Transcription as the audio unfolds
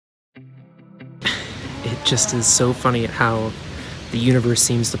It just is so funny how the universe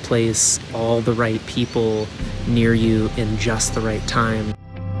seems to place all the right people near you in just the right time.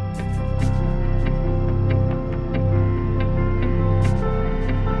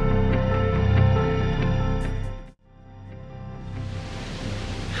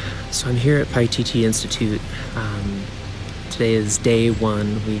 So I'm here at Paititi Institute. Today is day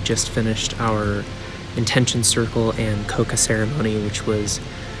one. We just finished our intention circle and coca ceremony, which was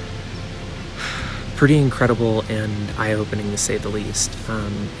pretty incredible and eye-opening to say the least.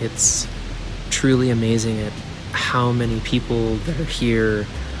 It's truly amazing at how many people that are here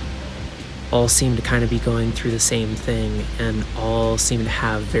all seem to kind of be going through the same thing and all seem to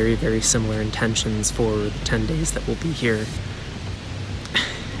have very, very similar intentions for the 10 days that we'll be here.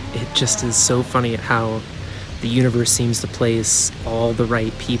 It just is so funny at how the universe seems to place all the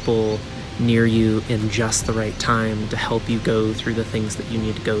right people near you in just the right time to help you go through the things that you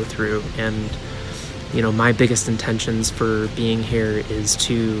need to go through. And you know, my biggest intentions for being here is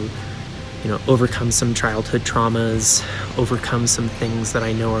to, overcome some childhood traumas, overcome some things that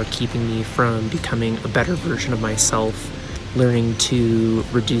I know are keeping me from becoming a better version of myself, learning to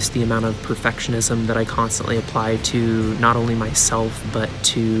reduce the amount of perfectionism that I constantly apply to not only myself, but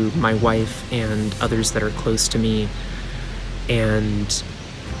to my wife and others that are close to me, and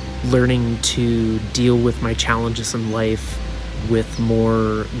learning to deal with my challenges in life with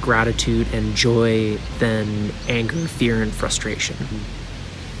more gratitude and joy than anger, fear, and frustration.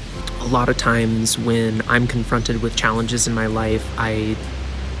 A lot of times when I'm confronted with challenges in my life, I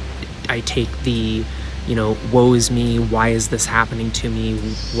take the, woe is me, why is this happening to me,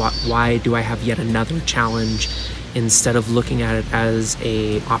 why do I have yet another challenge, instead of looking at it as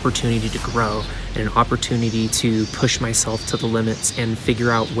an opportunity to grow and an opportunity to push myself to the limits and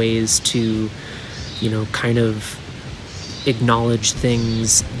figure out ways to, kind of acknowledge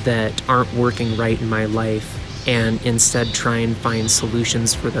things that aren't working right in my life, and instead try and find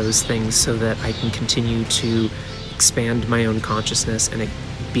solutions for those things so that I can continue to expand my own consciousness and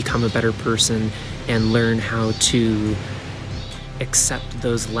become a better person and learn how to accept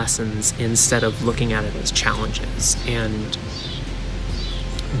those lessons instead of looking at it as challenges. And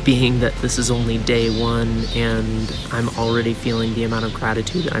being that this is only day one and I'm already feeling the amount of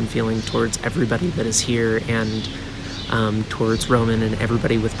gratitude that I'm feeling towards everybody that is here, and towards Roman and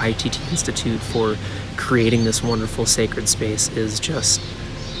everybody with Paititi Institute for creating this wonderful sacred space, is just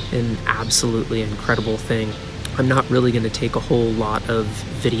an absolutely incredible thing. I'm not really going to take a whole lot of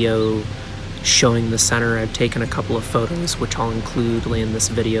video showing the center. I've taken a couple of photos, which I'll include in this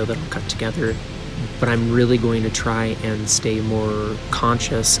video that I'll cut together, but I'm really going to try and stay more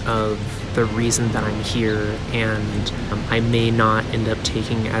conscious of the reason that I'm here, and I may not end up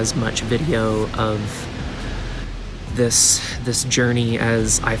taking as much video of this journey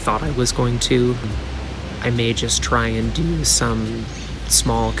as I thought I was going to. I may just try and do some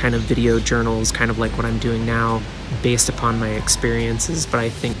small kind of video journals, kind of like what I'm doing now, based upon my experiences. But I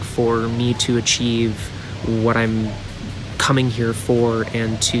think for me to achieve what I'm coming here for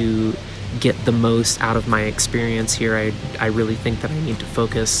and to get the most out of my experience here, I really think that I need to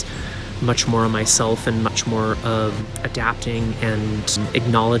focus much more on myself and much more of adapting and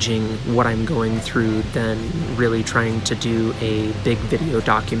acknowledging what I'm going through than really trying to do a big video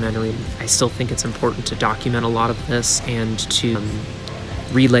documentary. I still think it's important to document a lot of this and to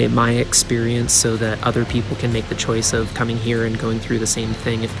relay my experience so that other people can make the choice of coming here and going through the same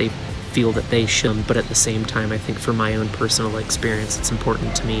thing if they feel that they should. But at the same time, I think for my own personal experience, it's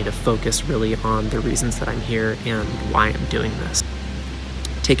important to me to focus really on the reasons that I'm here and why I'm doing this.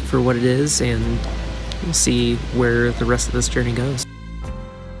 Take it for what it is, and we'll see where the rest of this journey goes.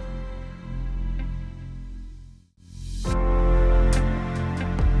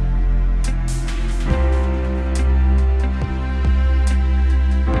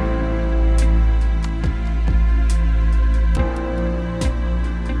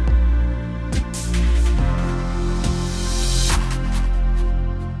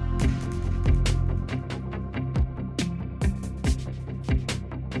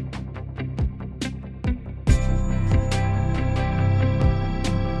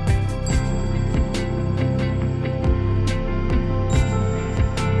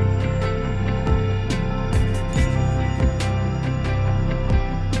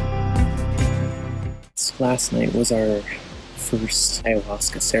 Last night was our first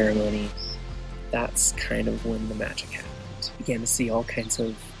ayahuasca ceremony. That's kind of when the magic happened. Began to see all kinds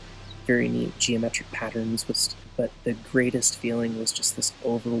of very neat geometric patterns, but the greatest feeling was just this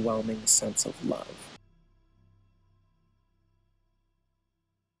overwhelming sense of love.